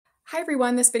Hi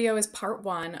everyone, this video is part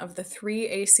one of the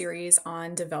 3A series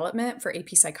on development for AP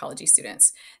Psychology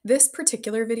students. This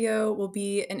particular video will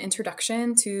be an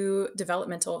introduction to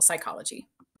developmental psychology.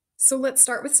 So let's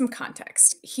start with some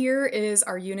context. Here is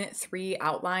our Unit 3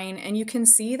 outline, and you can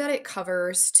see that it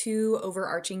covers two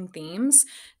overarching themes,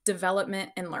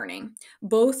 development and learning.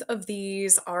 Both of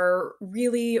these are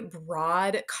really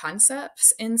broad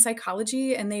concepts in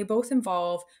psychology, and they both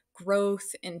involve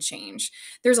growth and change.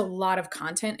 There's a lot of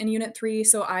content in Unit 3,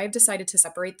 so I've decided to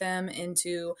separate them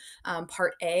into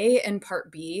Part A and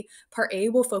Part B. Part A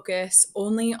will focus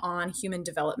only on human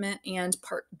development, and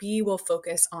Part B will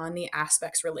focus on the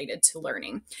aspects related to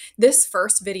learning. This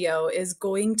first video is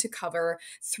going to cover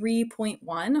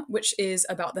 3.1, which is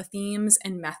about the themes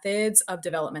and methods of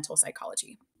developmental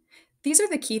psychology. These are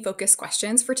the key focus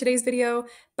questions for today's video.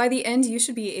 By the end, you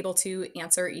should be able to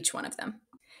answer each one of them.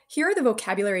 Here are the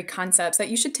vocabulary concepts that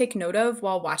you should take note of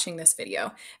while watching this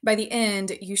video. By the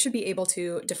end, you should be able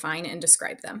to define and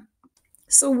describe them.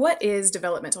 So what is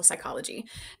developmental psychology?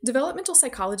 Developmental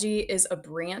psychology is a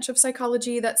branch of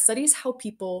psychology that studies how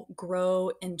people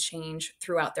grow and change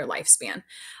throughout their lifespan.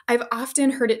 I've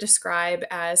often heard it described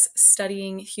as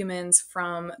studying humans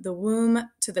from the womb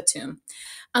to the tomb.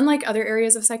 Unlike other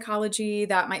areas of psychology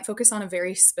that might focus on a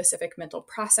very specific mental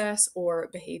process or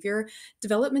behavior,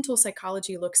 developmental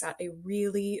psychology looks at a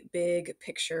really big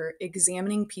picture,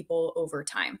 examining people over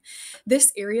time.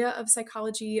 This area of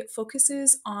psychology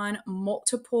focuses on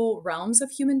multiple realms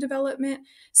of human development,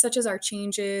 such as our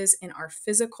changes in our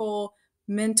physical,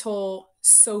 mental,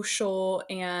 social,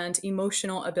 and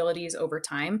emotional abilities over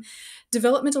time.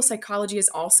 Developmental psychology is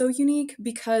also unique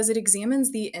because it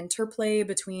examines the interplay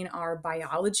between our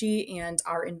biology and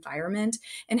our environment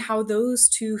and how those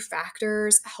two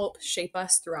factors help shape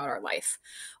us throughout our life.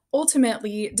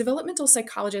 Ultimately, developmental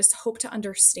psychologists hope to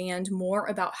understand more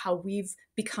about how we've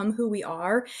become who we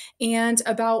are and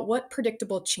about what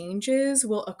predictable changes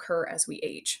will occur as we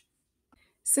age.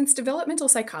 Since developmental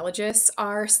psychologists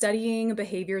are studying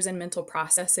behaviors and mental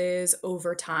processes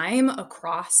over time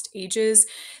across ages,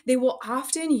 they will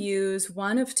often use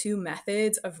one of two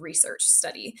methods of research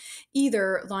study,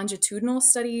 either longitudinal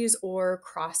studies or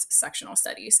cross-sectional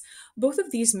studies. Both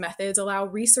of these methods allow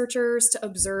researchers to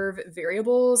observe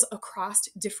variables across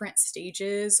different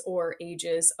stages or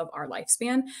ages of our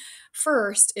lifespan.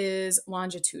 First is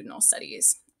longitudinal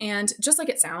studies. And just like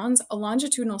it sounds, a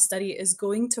longitudinal study is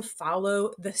going to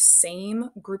follow the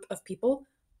same group of people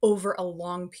over a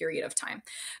long period of time.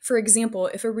 For example,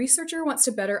 if a researcher wants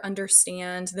to better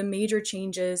understand the major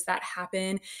changes that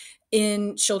happen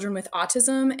in children with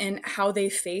autism and how they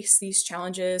face these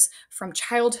challenges from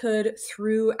childhood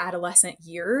through adolescent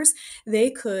years, they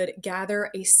could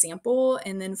gather a sample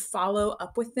and then follow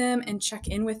up with them and check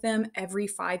in with them every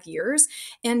 5 years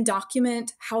and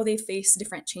document how they face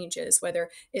different changes, whether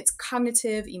it's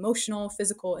cognitive, emotional,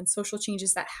 physical, and social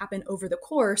changes that happen over the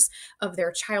course of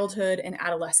their childhood and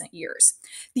adolescent years.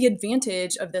 The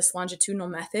advantage of this longitudinal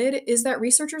method is that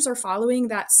researchers are following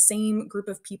that same group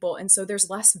of people, and so there's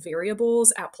less variables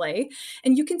at play,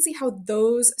 and you can see how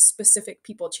those specific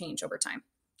people change over time.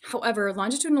 However,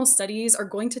 longitudinal studies are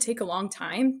going to take a long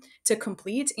time to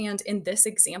complete. And in this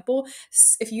example,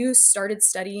 if you started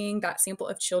studying that sample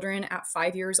of children at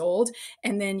 5 years old,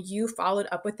 and then you followed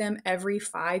up with them every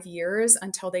 5 years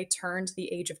until they turned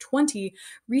the age of 20,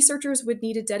 researchers would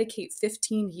need to dedicate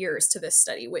 15 years to this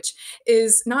study, which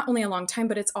is not only a long time,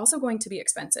 but it's also going to be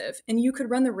expensive. And you could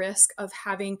run the risk of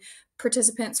having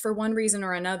participants, for one reason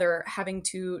or another, having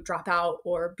to drop out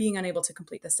or being unable to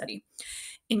complete the study.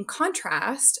 In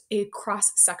contrast, a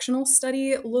cross-sectional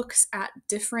study looks at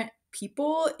different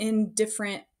people in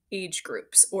different age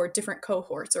groups or different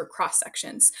cohorts or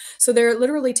cross-sections. So they're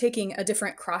literally taking a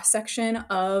different cross-section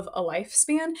of a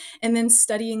lifespan and then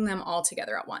studying them all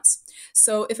together at once.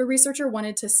 So if a researcher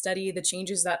wanted to study the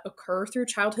changes that occur through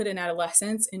childhood and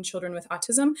adolescence in children with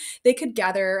autism, they could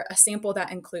gather a sample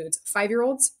that includes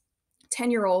 5-year-olds,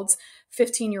 10-year-olds,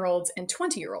 15-year-olds, and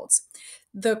 20-year-olds.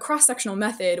 The cross-sectional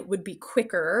method would be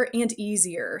quicker and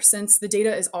easier since the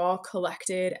data is all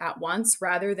collected at once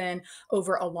rather than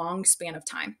over a long span of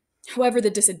time. However, the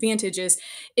disadvantage is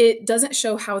it doesn't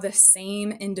show how the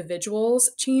same individuals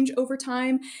change over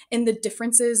time, and the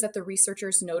differences that the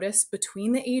researchers notice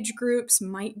between the age groups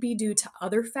might be due to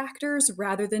other factors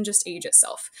rather than just age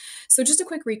itself. So just a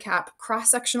quick recap,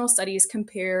 cross-sectional studies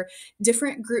compare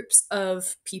different groups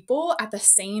of people at the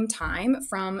same time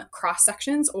from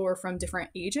cross-sections or from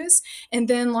different ages, and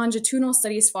then longitudinal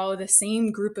studies follow the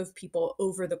same group of people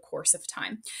over the course of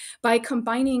time. By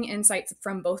combining insights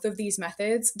from both of these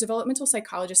methods, developmental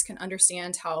psychologists can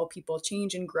understand how people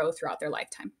change and grow throughout their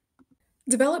lifetime.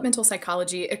 Developmental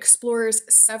psychology explores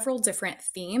several different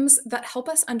themes that help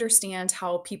us understand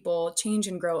how people change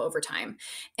and grow over time.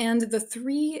 And the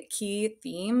three key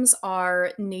themes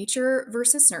are nature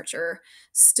versus nurture,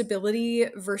 stability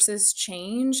versus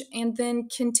change, and then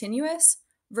continuous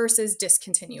versus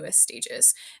discontinuous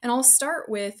stages. And I'll start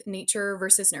with nature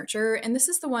versus nurture. And this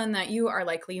is the one that you are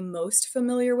likely most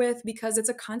familiar with because it's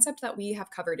a concept that we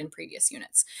have covered in previous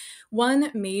units.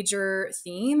 One major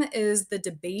theme is the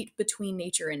debate between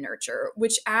nature and nurture,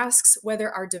 which asks whether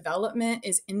our development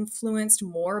is influenced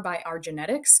more by our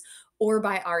genetics or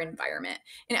by our environment.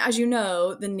 And as you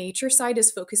know, the nature side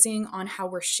is focusing on how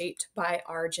we're shaped by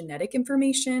our genetic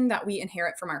information that we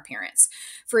inherit from our parents.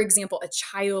 For example, a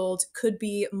child could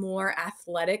be more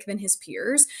athletic than his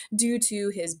peers due to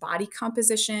his body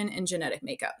composition and genetic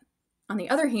makeup. On the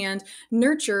other hand,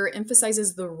 nurture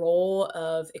emphasizes the role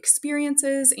of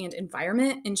experiences and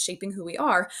environment in shaping who we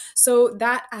are. So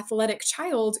that athletic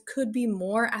child could be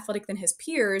more athletic than his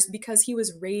peers because he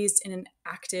was raised in an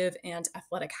active and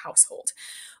athletic household.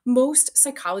 Most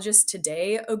psychologists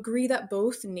today agree that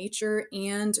both nature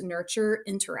and nurture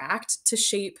interact to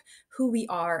shape who we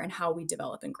are and how we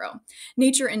develop and grow.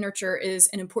 Nature and nurture is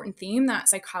an important theme that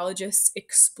psychologists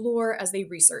explore as they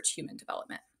research human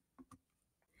development.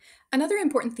 Another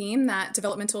important theme that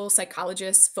developmental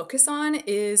psychologists focus on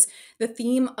is the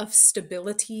theme of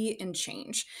stability and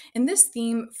change. And this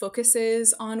theme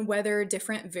focuses on whether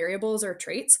different variables or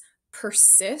traits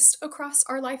persist across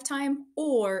our lifetime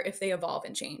or if they evolve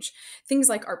and change. Things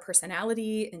like our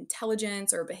personality,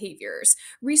 intelligence, or behaviors.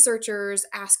 Researchers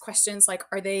ask questions like,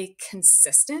 are they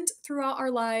consistent throughout our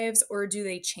lives or do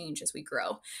they change as we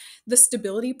grow? The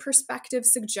stability perspective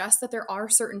suggests that there are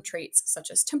certain traits, such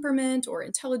as temperament or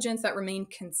intelligence, that remain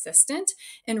consistent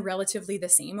and relatively the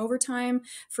same over time.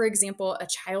 For example, a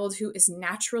child who is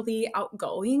naturally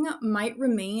outgoing might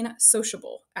remain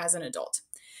sociable as an adult.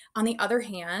 On the other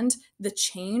hand, the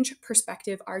change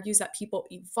perspective argues that people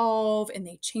evolve and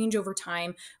they change over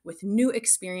time with new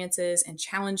experiences and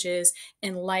challenges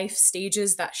in life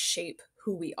stages that shape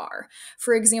who we are.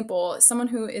 For example, someone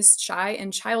who is shy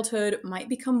in childhood might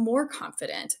become more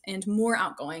confident and more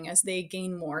outgoing as they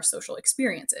gain more social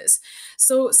experiences.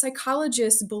 So,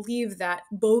 psychologists believe that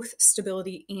both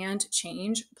stability and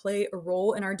change play a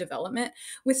role in our development,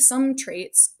 with some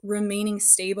traits remaining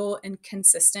stable and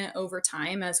consistent over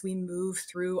time as we move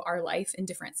through our life in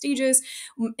different stages,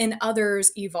 and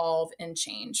others evolve and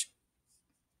change.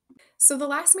 So, the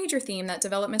last major theme that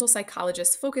developmental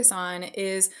psychologists focus on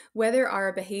is whether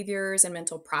our behaviors and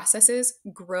mental processes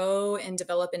grow and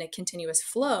develop in a continuous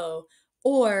flow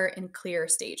or in clear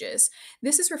stages.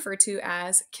 This is referred to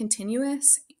as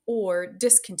continuous or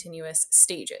discontinuous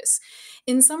stages.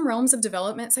 In some realms of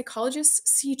development, psychologists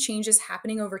see changes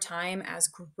happening over time as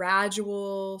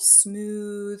gradual,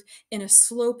 smooth, in a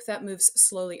slope that moves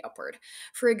slowly upward.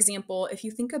 For example, if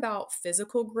you think about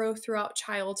physical growth throughout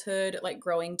childhood, like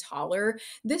growing taller,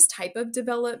 this type of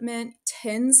development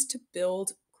tends to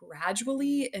build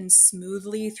gradually and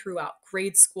smoothly throughout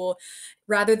grade school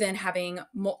rather than having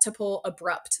multiple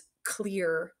abrupt,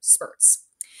 clear spurts.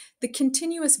 The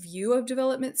continuous view of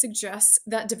development suggests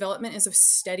that development is a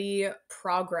steady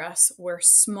progress where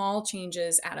small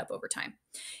changes add up over time.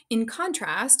 In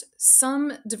contrast,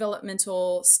 some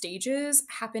developmental stages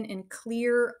happen in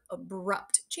clear,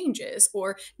 abrupt changes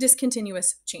or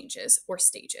discontinuous changes or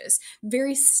stages,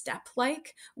 very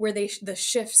step-like, where the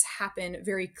shifts happen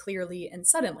very clearly and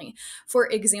suddenly. For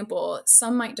example,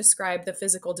 some might describe the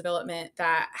physical development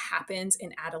that happens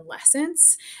in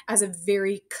adolescence as a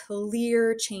very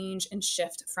clear change and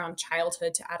shift from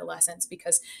childhood to adolescence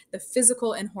because the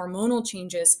physical and hormonal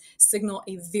changes signal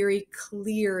a very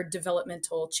clear developmental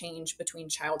change between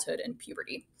childhood and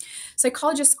puberty.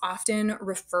 Psychologists often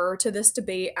refer to this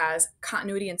debate as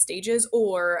continuity and stages,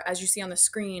 or as you see on the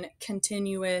screen,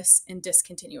 continuous and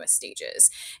discontinuous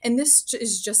stages. And this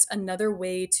is just another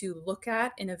way to look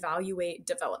at and evaluate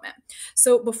development.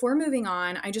 So before moving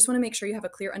on, I just want to make sure you have a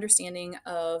clear understanding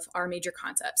of our major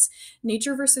concepts.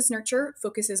 Nature versus nurture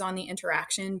focuses on the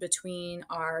interaction between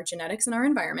our genetics and our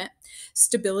environment.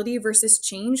 Stability versus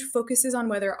change focuses on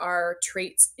whether our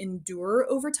traits endure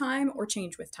over time or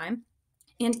change with time.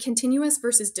 And continuous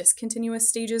versus discontinuous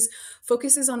stages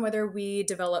focuses on whether we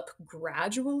develop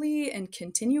gradually and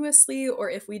continuously or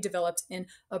if we developed in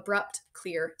abrupt,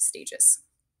 clear stages.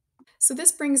 So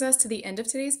this brings us to the end of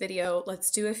today's video.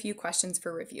 Let's do a few questions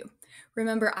for review.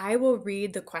 Remember, I will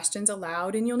read the questions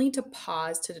aloud and you'll need to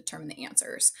pause to determine the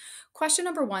answers. Question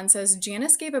number 1 says,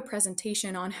 Janice gave a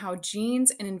presentation on how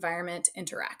genes and environment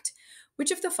interact.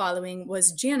 Which of the following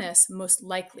was Janice most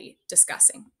likely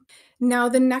discussing? Now,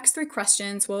 the next three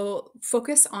questions will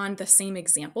focus on the same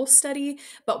example study,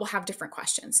 but will have different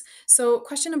questions. So,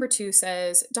 question number 2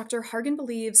 says Dr. Hargan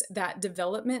believes that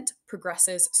development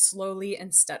progresses slowly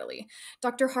and steadily.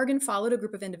 Dr. Hargan followed a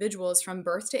group of individuals from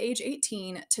birth to age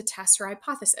 18 to test her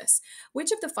hypothesis.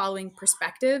 Which of the following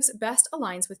perspectives best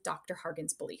aligns with Dr.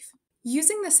 Hargan's belief?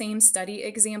 Using the same study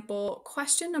example,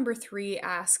 question number 3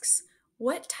 asks,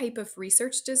 what type of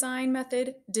research design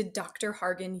method did Dr.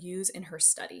 Hargan use in her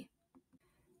study?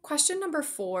 Question number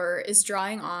 4 is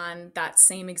drawing on that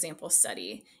same example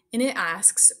study, and it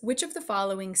asks, which of the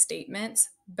following statements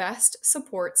best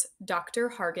supports Dr.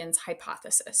 Hargan's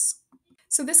hypothesis?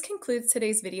 So this concludes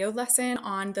today's video lesson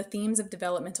on the themes of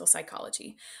developmental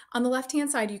psychology. On the left-hand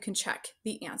side, you can check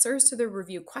the answers to the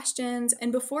review questions,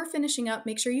 and before finishing up,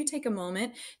 make sure you take a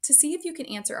moment to see if you can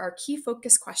answer our key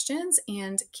focus questions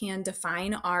and can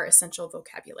define our essential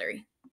vocabulary.